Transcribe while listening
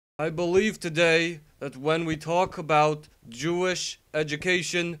I believe today that when we talk about Jewish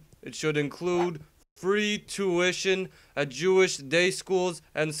education, it should include free tuition at Jewish day schools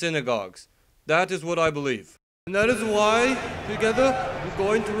and synagogues. That is what I believe. And that is why, together, we're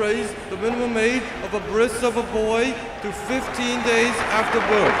going to raise the minimum age of a bris of a boy to 15 days after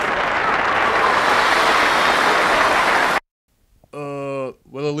birth.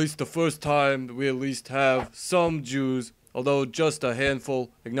 Well, at least the first time we at least have some Jews, although just a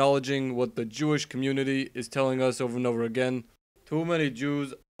handful, acknowledging what the Jewish community is telling us over and over again. Too many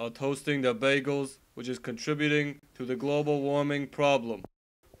Jews are toasting their bagels, which is contributing to the global warming problem.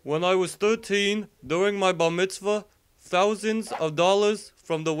 When I was 13, during my bar mitzvah, thousands of dollars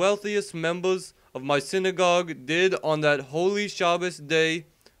from the wealthiest members of my synagogue did on that holy Shabbos day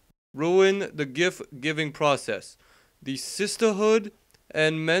ruin the gift-giving process. The Sisterhood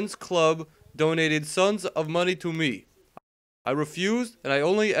and Men's Club donated sons of money to me. I refused, and I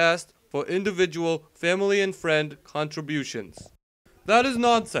only asked for individual family and friend contributions. That is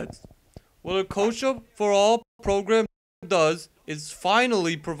nonsense. What a Kosher for All program does is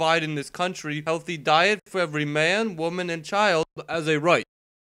finally provide in this country healthy diet for every man, woman, and child as a right.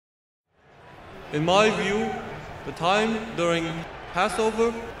 In my view, the time during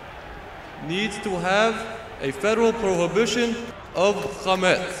Passover needs to have a federal prohibition of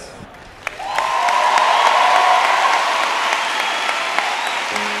chametz.